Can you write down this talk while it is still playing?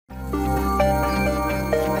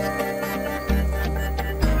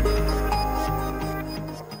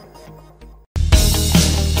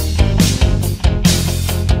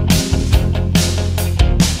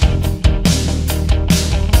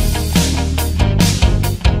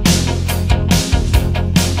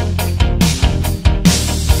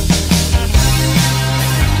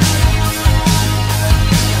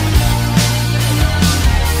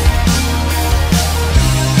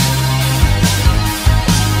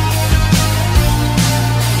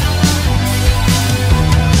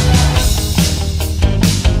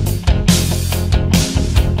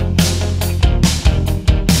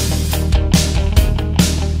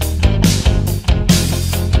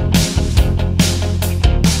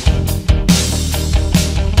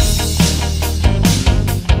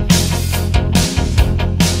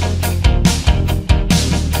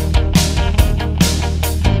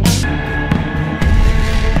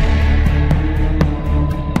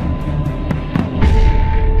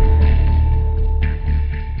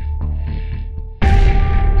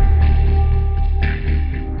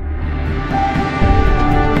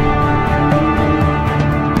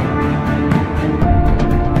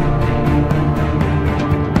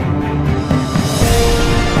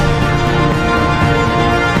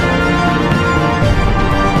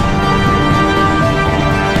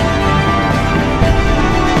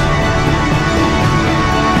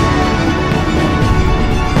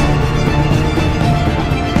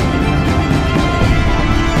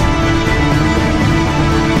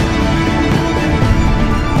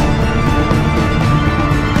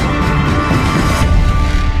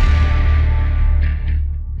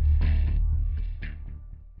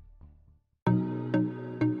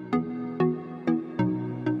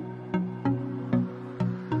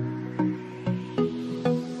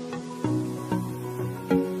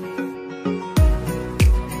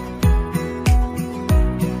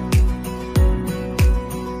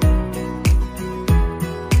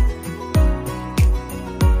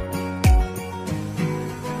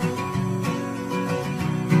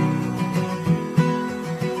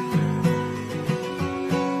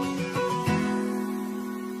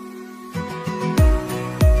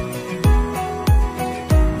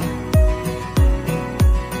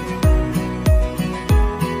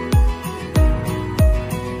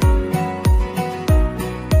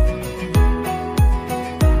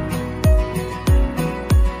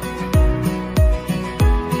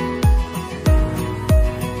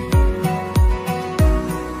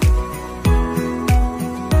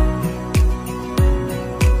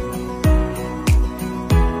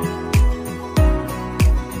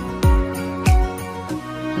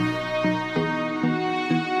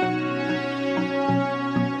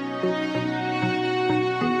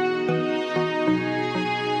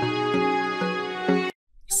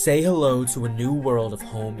Say hello to a new world of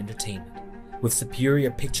home entertainment with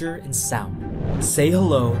superior picture and sound. Say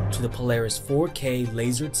hello to the Polaris 4K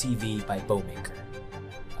Laser TV by Bowmaker,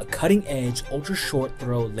 a cutting-edge ultra-short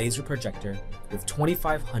throw laser projector with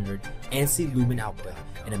 2500 ANSI lumen output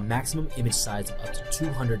and a maximum image size of up to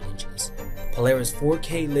 200 inches. Polaris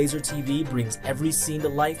 4K Laser TV brings every scene to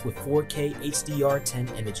life with 4K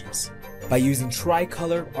HDR10 images. By using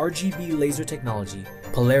tricolor RGB laser technology,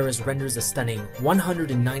 Polaris renders a stunning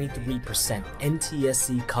 193%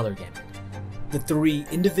 NTSC color gamut. The three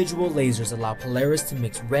individual lasers allow Polaris to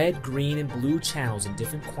mix red, green, and blue channels in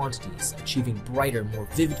different quantities, achieving brighter, more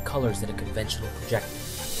vivid colors than a conventional projector,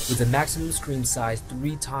 with a maximum screen size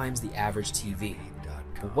 3 times the average TV.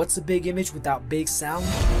 But what's a big image without big sound?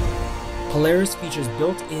 Polaris features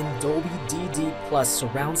built-in Dolby DD+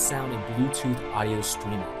 surround sound and Bluetooth audio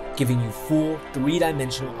streaming, giving you full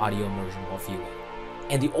 3-dimensional audio immersion while viewing.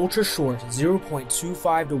 And the ultra-short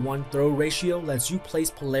 0.25:1 throw ratio lets you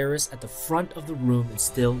place Polaris at the front of the room and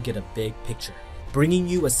still get a big picture, bringing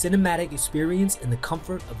you a cinematic experience in the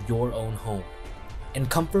comfort of your own home. And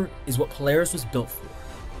comfort is what Polaris was built for,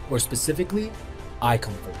 or specifically, eye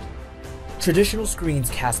comfort. Traditional screens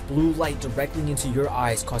cast blue light directly into your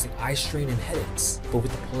eyes, causing eye strain and headaches, but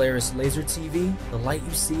with the Polaris Laser TV, the light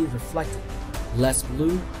you see is reflected, less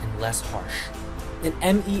blue and less harsh. And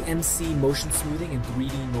MEMC motion smoothing and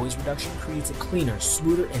 3D noise reduction creates a cleaner,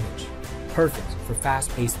 smoother image, perfect for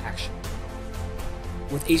fast-paced action.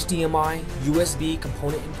 With HDMI, USB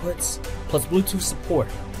component inputs, plus Bluetooth support,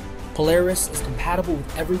 Polaris is compatible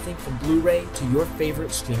with everything from Blu-ray to your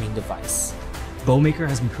favorite streaming device. Bowmaker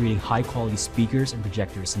has been creating high-quality speakers and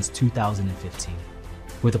projectors since 2015.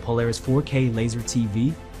 With the Polaris 4K Laser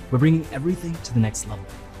TV, we're bringing everything to the next level.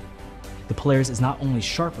 The Polaris is not only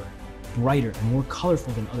sharper, brighter, and more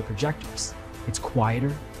colorful than other projectors, it's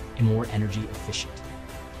quieter and more energy efficient.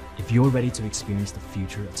 If you're ready to experience the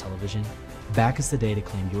future of television, back us today to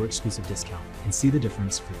claim your exclusive discount and see the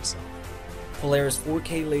difference for yourself. Polaris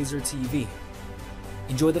 4K Laser TV.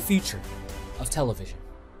 Enjoy the future of television.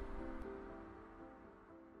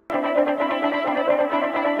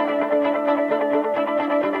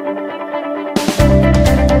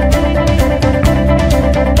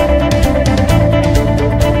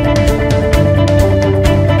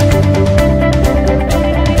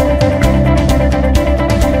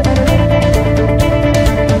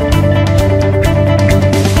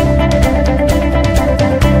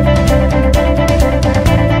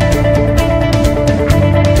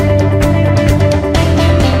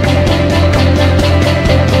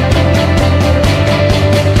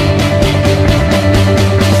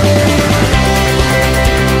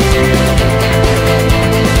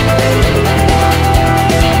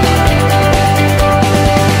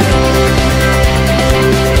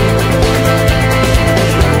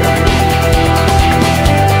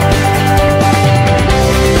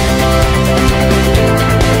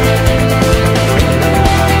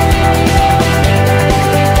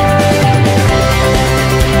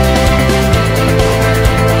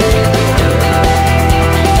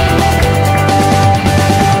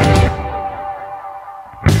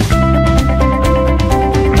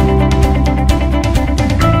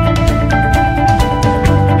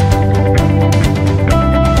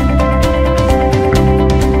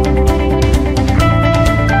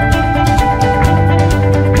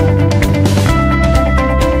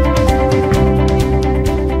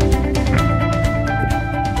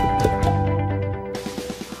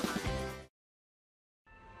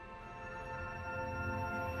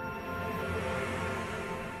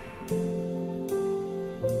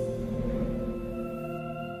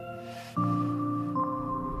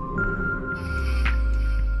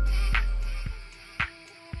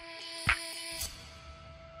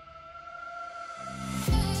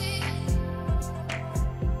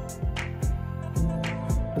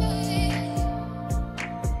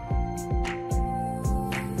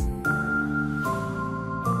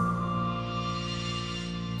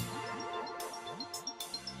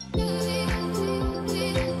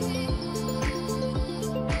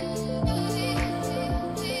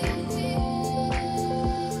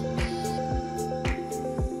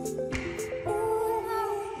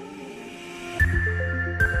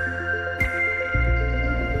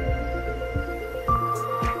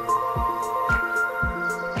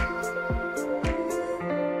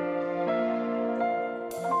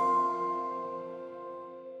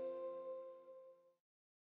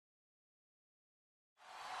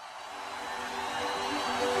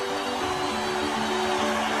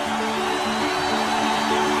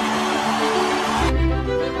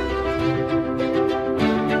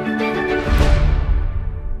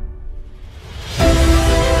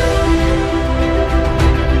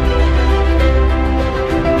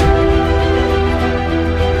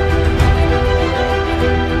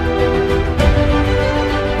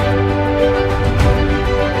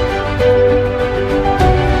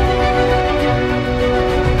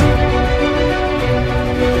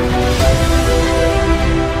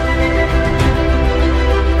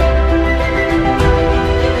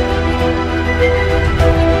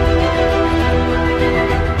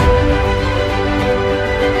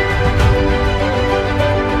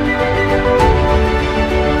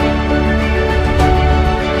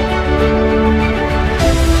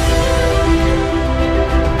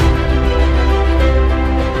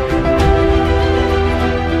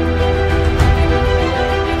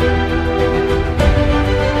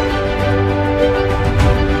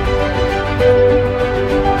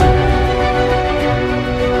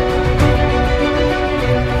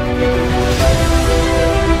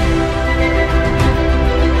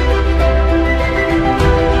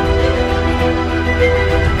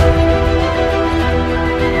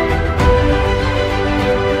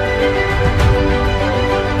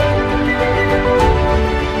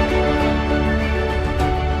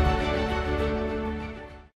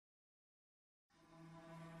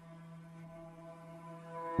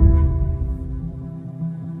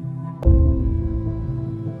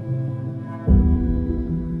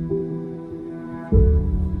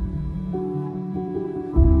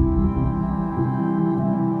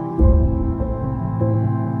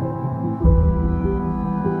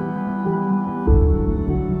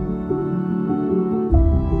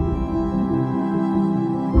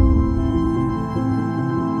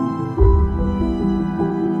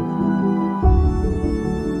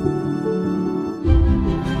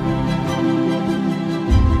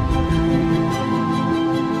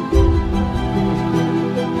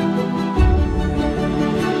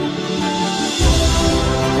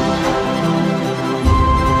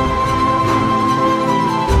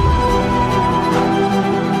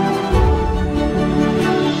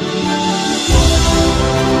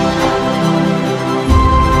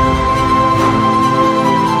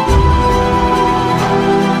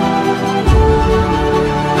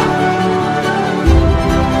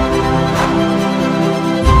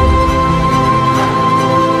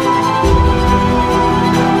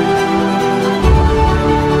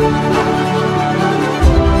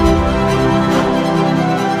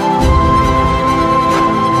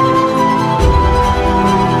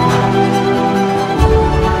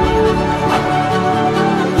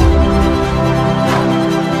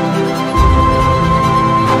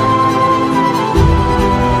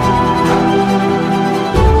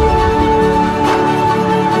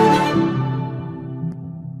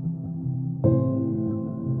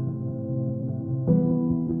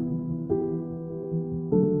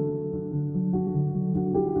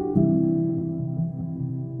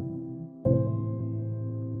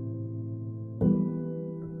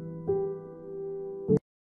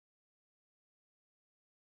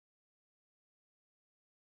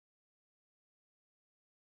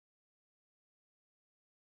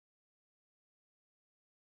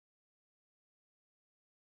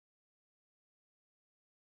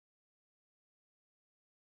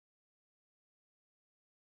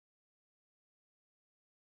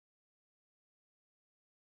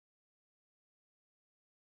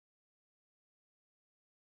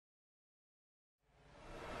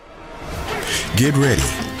 Get ready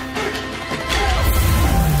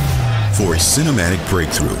for a cinematic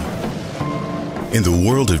breakthrough in the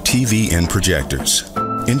world of TV and projectors.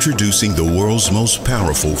 Introducing the world's most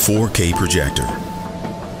powerful 4K projector,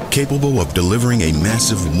 capable of delivering a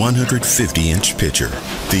massive 150-inch picture.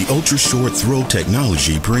 The ultra-short throw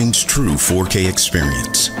technology brings true 4K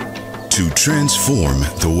experience to transform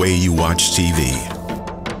the way you watch TV.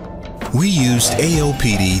 We used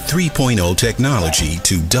ALPD 3.0 technology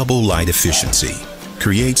to double light efficiency,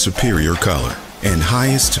 create superior color, and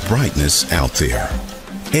highest brightness out there.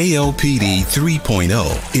 ALPD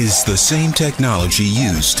 3.0 is the same technology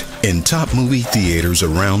used in top movie theaters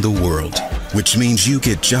around the world, which means you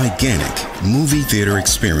get gigantic movie theater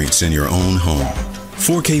experience in your own home.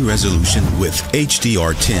 4K resolution with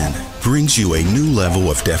HDR10 brings you a new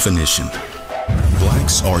level of definition.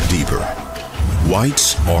 Blacks are deeper,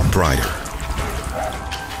 whites are brighter.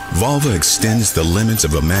 VAVA extends the limits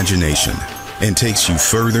of imagination and takes you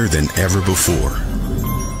further than ever before.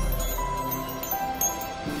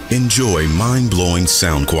 Enjoy mind-blowing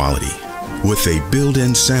sound quality with a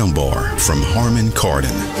built-in soundbar from Harman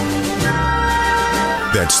Kardon.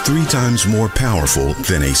 That's 3 times more powerful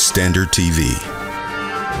than a standard TV.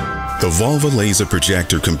 The VAVA laser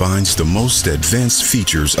projector combines the most advanced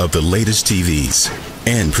features of the latest TVs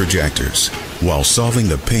and projectors while solving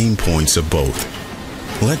the pain points of both.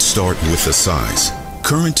 Let's start with the size.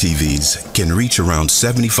 Current TVs can reach around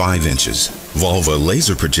 75 inches. VAVA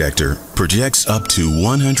laser projector projects up to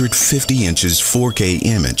 150 inches 4K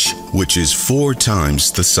image, which is 4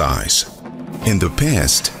 times the size. In the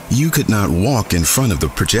past, you could not walk in front of the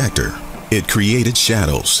projector. It created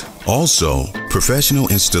shadows. Also, professional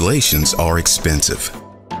installations are expensive.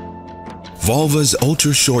 VAVA's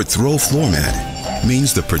ultra-short throw format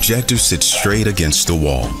means the projector sits straight against the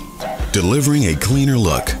wall, delivering a cleaner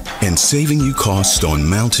look and saving you costs on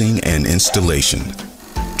mounting and installation.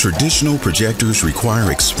 Traditional projectors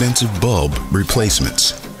require expensive bulb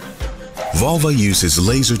replacements. VAVA uses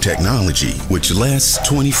laser technology which lasts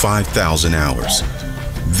 25,000 hours.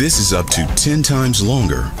 This is up to 10 times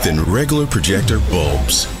longer than regular projector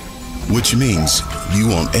bulbs, which means you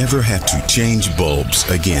won't ever have to change bulbs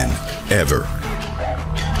again, ever.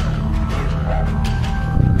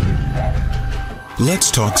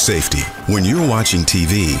 Let's talk safety. When you're watching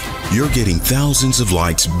TV, you're getting thousands of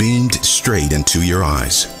lights beamed straight into your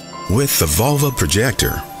eyes. With the VAVA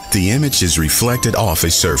projector, the image is reflected off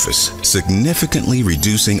a surface, significantly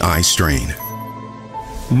reducing eye strain.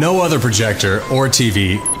 No other projector or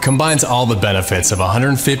TV combines all the benefits of a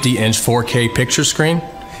 150-inch 4K picture screen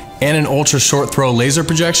and an ultra-short throw laser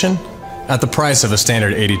projection at the price of a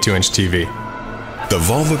standard 82-inch TV. The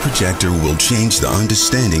VAVA projector will change the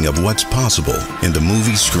understanding of what's possible in the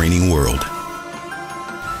movie screening world.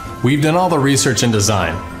 We've done all the research and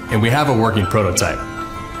design, and we have a working prototype.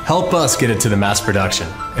 Help us get it to the mass production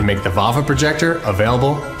and make the VAVA projector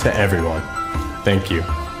available to everyone. Thank you.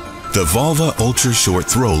 The VAVA Ultra Short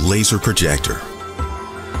Throw Laser Projector.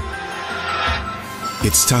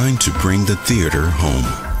 It's time to bring the theater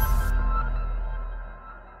home.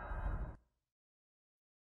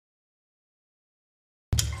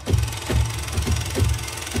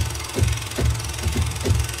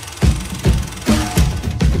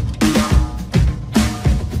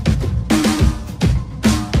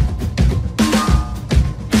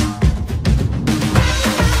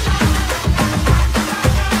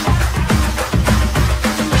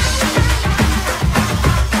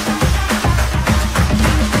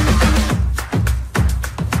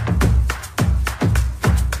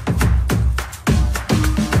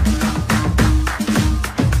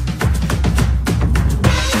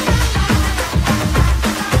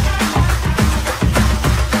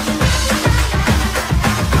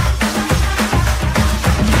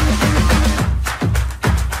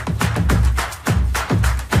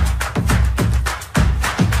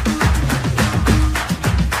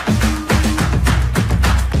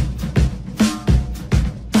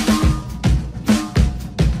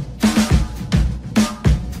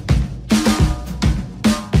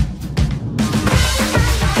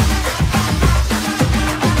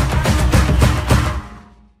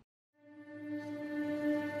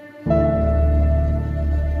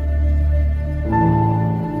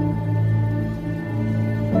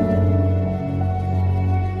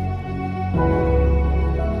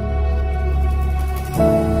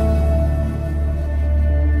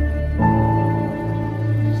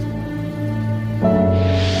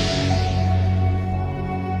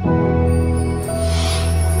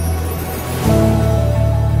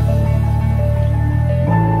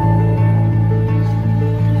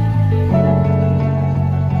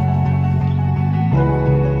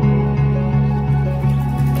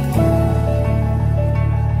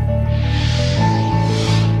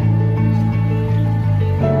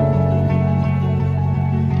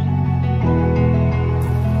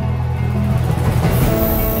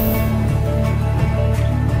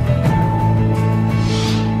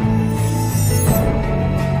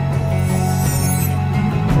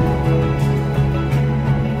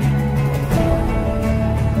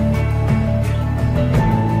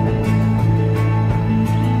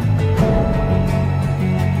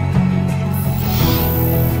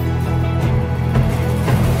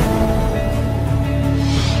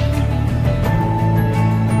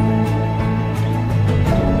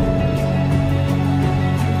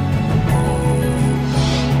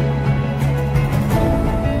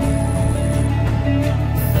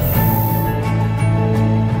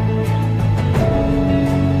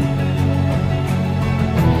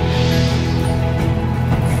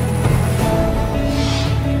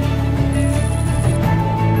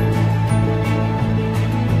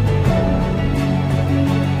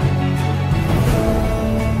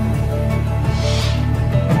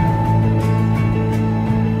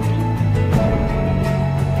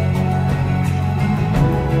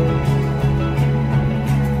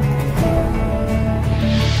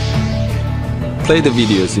 play the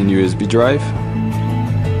videos in USB drive.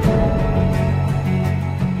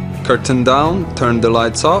 Curtain down, turn the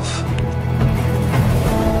lights off.